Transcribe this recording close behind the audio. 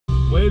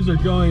Waves are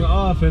going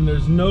off and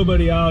there's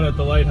nobody out at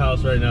the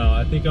lighthouse right now.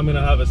 I think I'm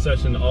gonna have a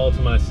session all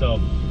to myself.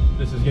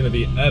 This is gonna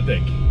be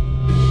epic.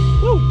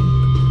 Woo!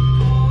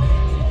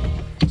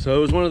 So it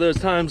was one of those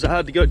times I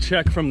had to go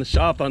check from the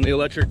shop on the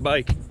electric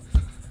bike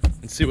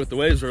and see what the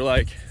waves were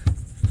like.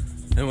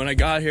 And when I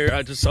got here,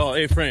 I just saw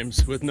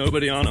A-frames with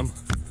nobody on them.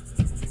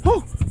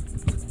 Woo!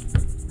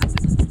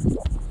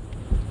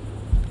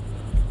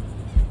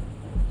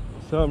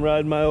 So I'm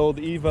riding my old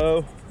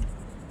Evo.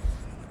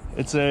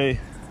 It's a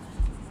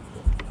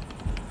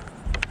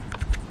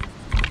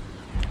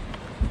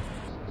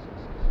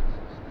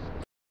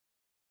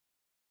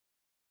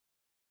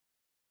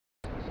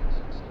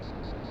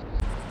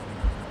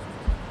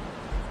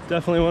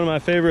definitely one of my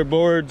favorite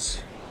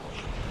boards.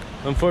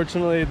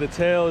 Unfortunately, the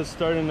tail is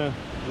starting to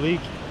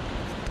leak.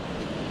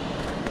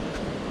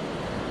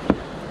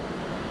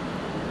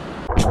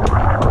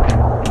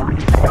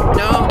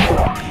 No,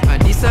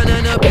 and this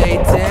another play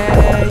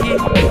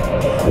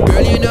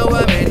girl, you know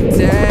I'm in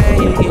so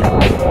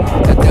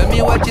tell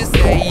me what you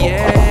say,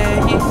 yeah.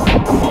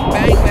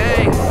 Bang,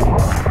 bang.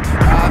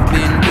 I've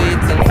been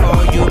waiting for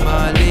you,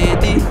 my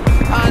lady.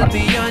 I'll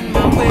be on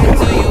my way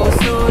to you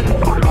soon.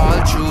 All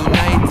through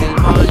night till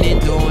morning,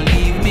 don't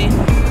leave me.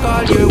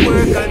 Call your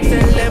work and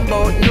tell them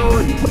about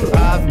noon.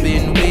 I've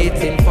been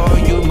waiting for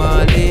you,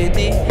 my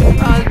lady.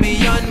 I'll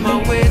be on my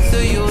way to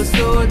you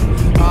soon.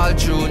 All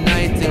through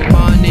night till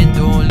morning,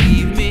 don't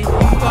leave me.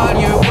 Call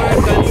your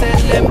work and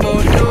tell them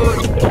about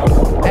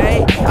noon.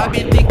 Hey, I've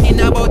been thinking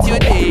about you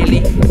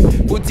daily.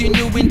 Putting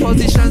you in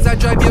positions that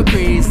drive you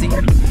crazy.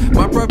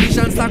 My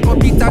provisions stack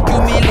up, it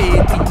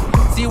accumulating.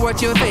 See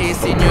what you're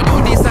facing, you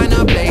know this ain't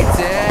a play.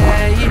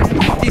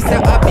 This is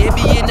a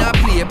baby in a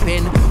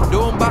playpen.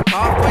 Don't back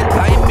off when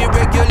time me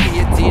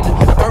regulating.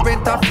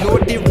 Current a flow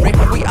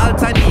direct, we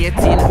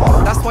alternating.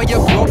 That's why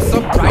your clothes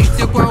so bright,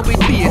 you go with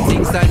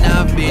beatings. And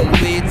I've been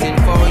waiting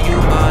for you,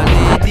 my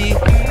lady.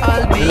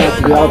 I'll be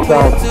on my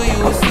way to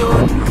you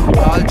soon.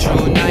 All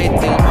through night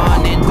till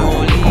morning,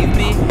 don't leave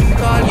me.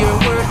 Call your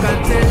work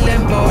and tell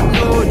them about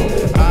noon.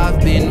 I've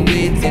been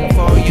waiting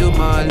for you,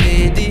 my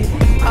lady.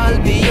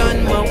 I'll be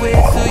on my way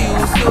to you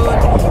soon.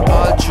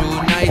 All through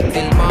night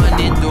till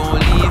morning, don't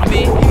leave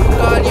me.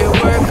 Call your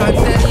work and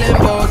tell them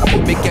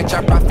about me. Catch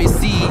a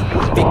prophecy.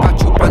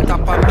 Pikachu on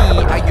top of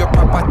me, I your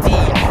property.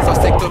 So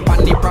settle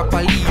on it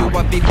properly, you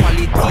have big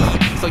quality.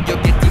 So you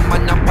get the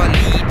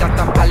monopoly,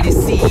 that's a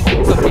policy.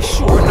 So be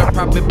sure, no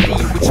probably,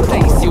 which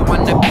place you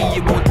wanna be.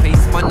 You won't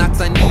face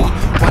monotony.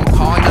 One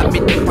call and me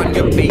dip on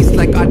your face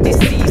like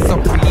Odyssey.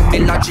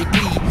 Supreme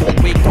logically.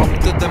 Wake up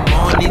to the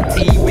morning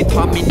tea with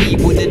harmony.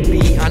 Wouldn't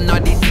be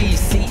another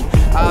TC.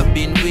 I've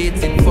been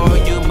waiting for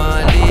you,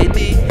 my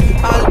lady.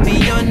 I'll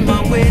be on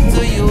my way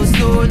to you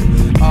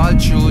soon. All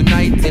through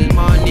night till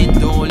morning,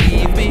 don't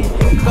leave me.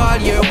 Call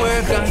your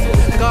worker,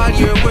 call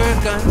your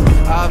worker.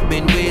 I've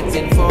been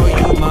waiting for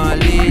you, my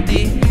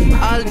lady.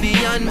 I'll be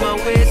on my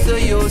way to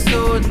you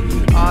soon.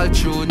 All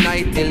through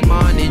night till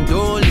morning,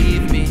 don't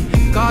leave me.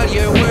 Call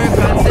your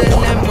worker and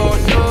tell them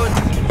about noon.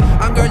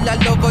 And girl, I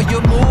love how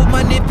you move,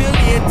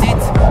 manipulate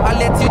it. I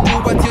let you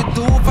do what you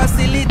do,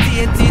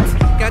 facilitate it.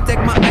 Can't take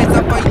my eyes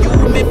off of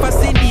you, me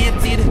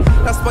fascinated.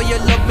 That's why you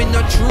love me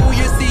not true,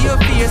 you see you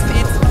face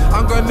it.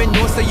 And girl, me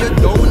know say you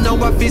don't know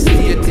what is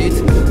stated.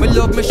 Me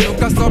love me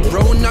sugar so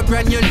brown, not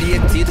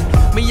granulated.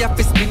 Me have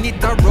to spin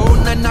it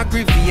around and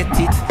aggravate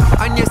it.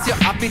 And yes, your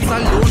habits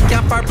alone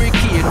can fabricate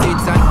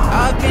it. And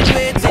I've been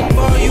waiting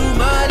for you,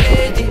 my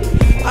lady.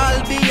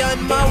 I'll be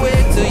on my way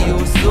to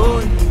you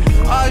soon.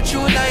 All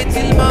through night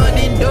till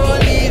morning, don't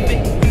leave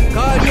me.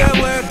 Call your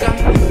worker,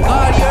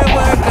 call your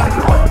worker.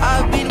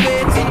 I've been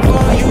waiting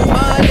for you,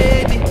 my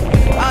lady.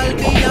 I'll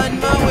be on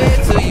my way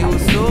to you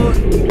soon.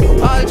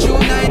 All through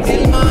night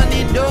till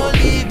morning, don't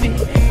leave me.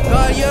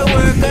 Call your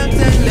worker and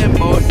tell them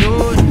about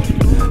noon.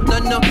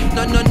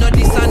 No,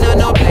 this and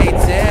no play.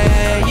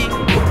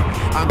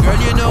 And girl,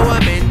 you know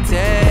I'm in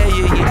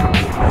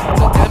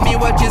so tell me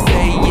what you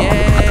say,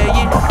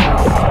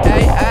 yeah.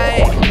 Hey, hey,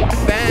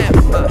 bam,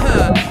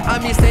 I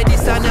mean say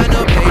this and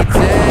no play.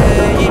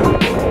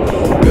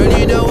 Girl,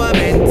 you know I'm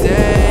in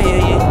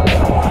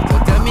so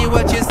tell me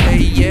what you say,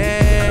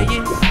 yeah.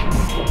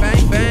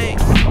 Bang, bang.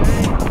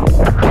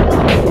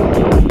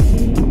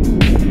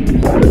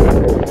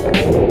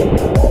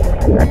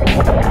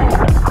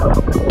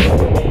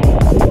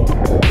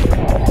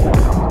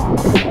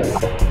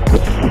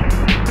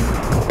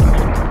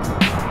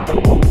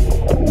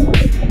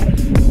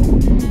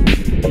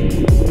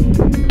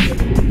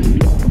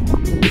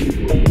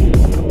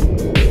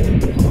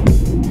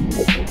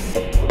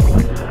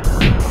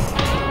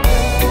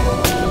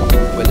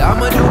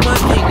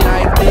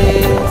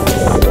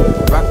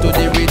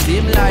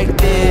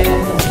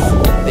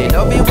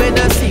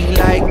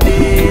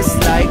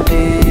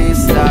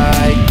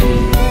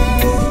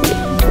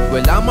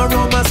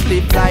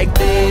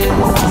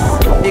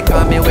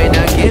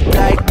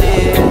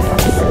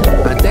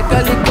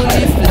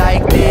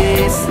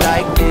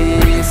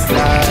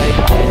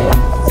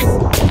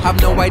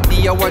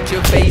 What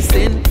you're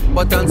facing,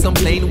 but on some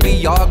plane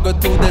we all go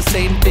through the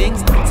same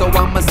things. So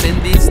I'ma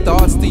send these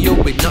thoughts to your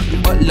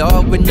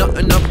with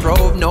nothing to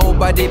prove,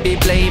 nobody be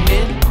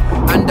blaming.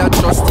 And I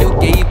trust you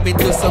gave me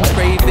to some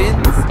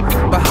cravings,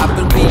 but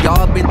haven't we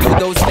all been through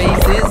those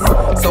phases?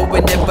 So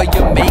whenever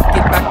you make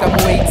it back, I'm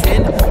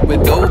waiting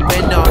with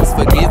open arms.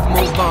 Forgive,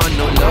 move on,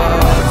 no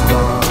love's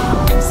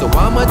gone. So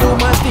I'ma do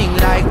my thing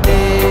like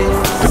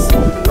this,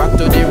 rock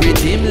to the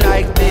rhythm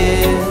like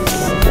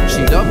this.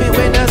 She love me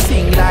when I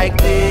sing like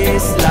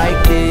this,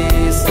 like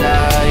this,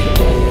 like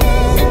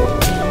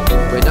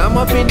this. When I'm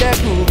up in that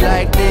groove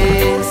like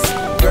this,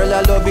 girl,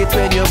 I love it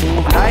when you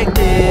move like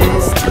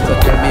this. So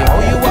tell me how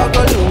you are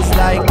gonna lose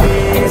like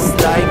this,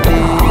 like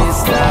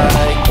this,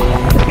 like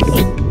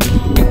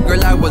this.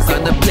 Girl, I was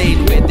on the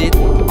plane with it.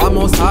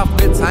 Almost half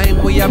the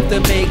time we have to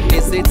make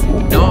visits.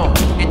 No,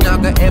 it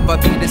not gonna ever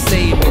be the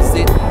same, is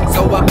it?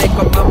 So I make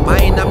up my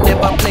mind, I'm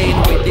never playing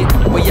with it.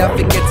 We have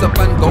to get up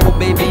and go,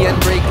 baby, and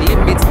break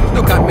limits.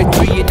 Look at me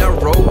 3 in a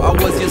row, how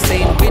was you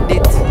saying with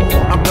it?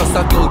 I'm just,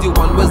 I told you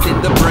one was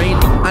in the brain,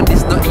 and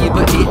it's not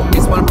even it.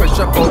 This one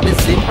pressure for the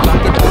zip,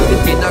 back and put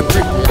it in a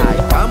grip.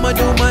 Like I'ma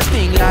do my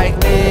thing like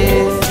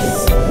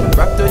this,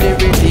 rock to the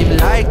rhythm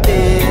like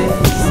this.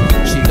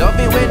 She love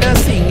me when I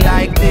sing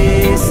like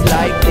this,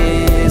 like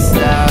this,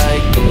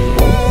 like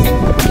this.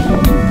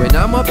 When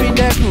I'm up in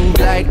that groove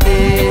like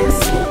this,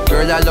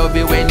 girl, I love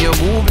it when you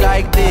move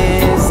like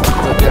this.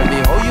 So tell me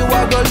how you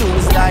are gonna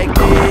lose like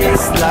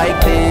this, like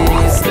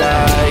this,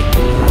 like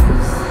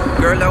this.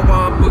 Girl, I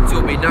want put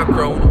you in a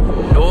crown.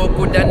 No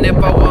could I never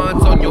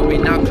want on you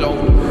in a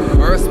clown.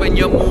 First when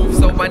you move,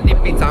 so when the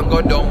beat and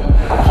go down.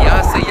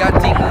 Can't say a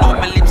thing, no,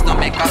 my lips no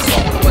make a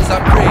sound. Was I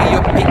pray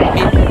you pick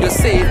me, you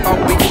safe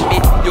and with me.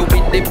 You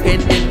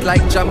independent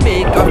like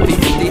Jamaica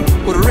 50.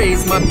 Could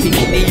raise my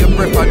picnic, you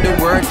prefer the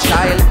word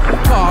child.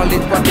 Call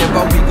it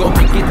whatever, we gon'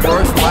 make it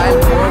worthwhile.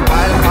 For a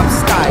while, have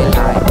style.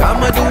 Like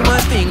I'ma do my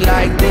thing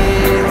like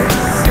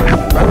this,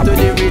 rock to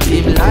the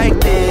rhythm like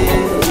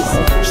this.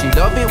 She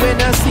love me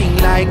when I sing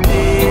like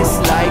this,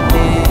 like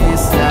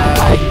this,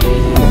 like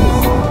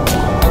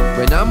this.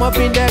 When I'm up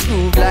in that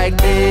groove like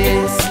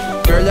this,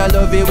 girl, I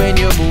love it when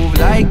you move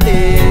like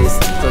this.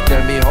 So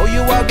tell me how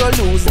you are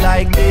gonna lose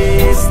like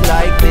this,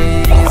 like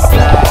this,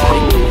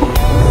 like this.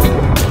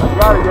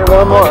 Gotta get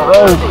one more,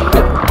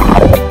 baby.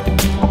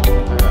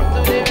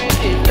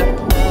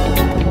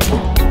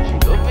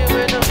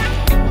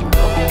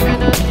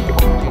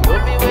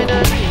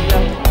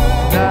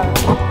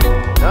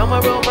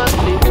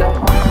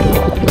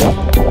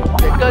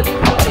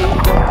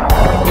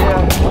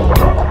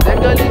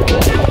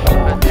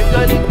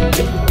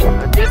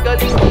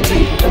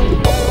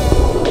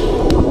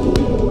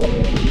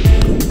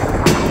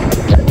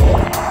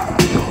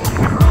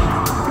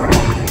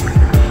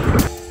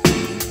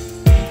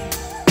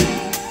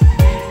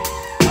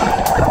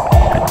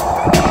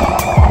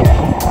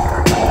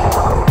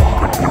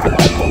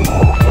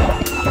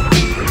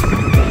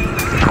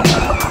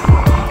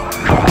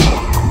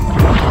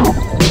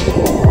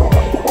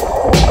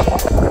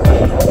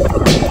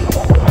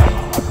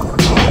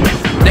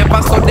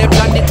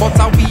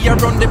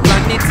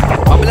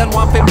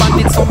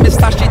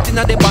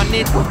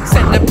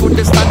 Send them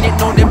couldn't stand it,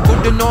 now them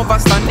couldn't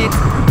overstand it.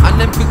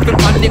 And them people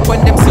panic when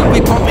them see we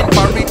coming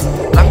for it.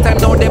 Long time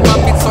now them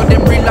have it, so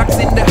them relax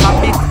in the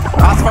habit.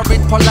 Ask for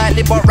it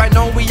politely, but right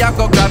now we are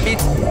go grab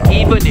it.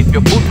 Even if you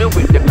put me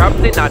with the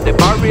crabs in at the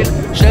barrel,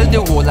 shell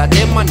the whole of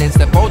them and then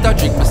step out and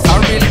drink my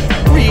sorrel.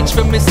 Reach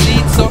for me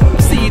seed, so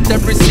see it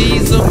every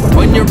season.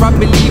 When you're a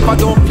believer,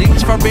 don't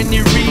flinch for any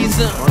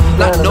reason.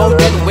 Not now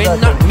then when,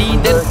 not me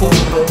then who.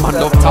 Man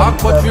love talk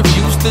but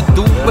refuse to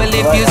do. Well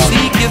if you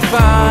seek you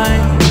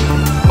find,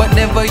 but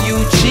never you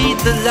cheat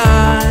the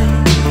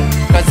line.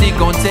 Cause he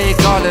gon' take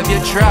all of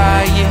your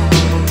trying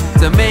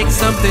to make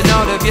something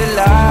out of your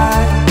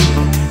life.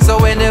 So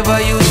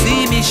whenever you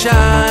see me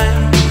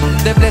shine,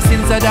 the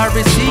blessings that I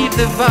receive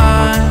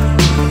divine,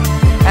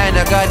 and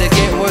I gotta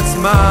get what's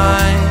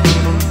mine.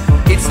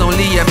 It's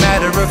only a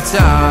matter of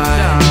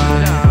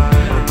time.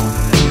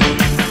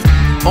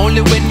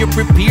 Only when you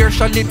prepare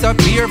shall it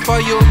appear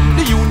for you.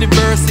 The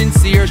universe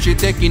sincere, she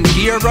taking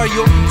care of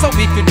you. So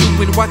if you're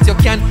doing what you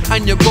can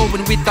and you're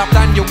going with a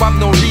plan, you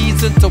have no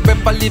reason to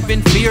ever live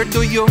in fear,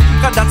 do you?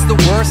 Cause that's the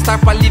worst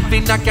type of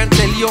living, I can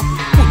tell you.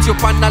 Put you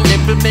on a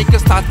level, make you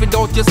start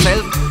without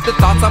yourself. The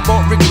thoughts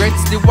about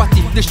regrets, the what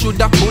if, the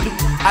shoulda, could.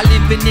 I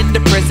living in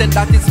the present,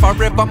 that is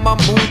forever my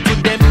mood to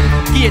them.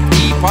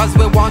 Gatekeepers,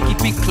 we want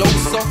keep it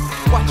closer.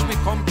 Watch me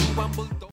come to humble.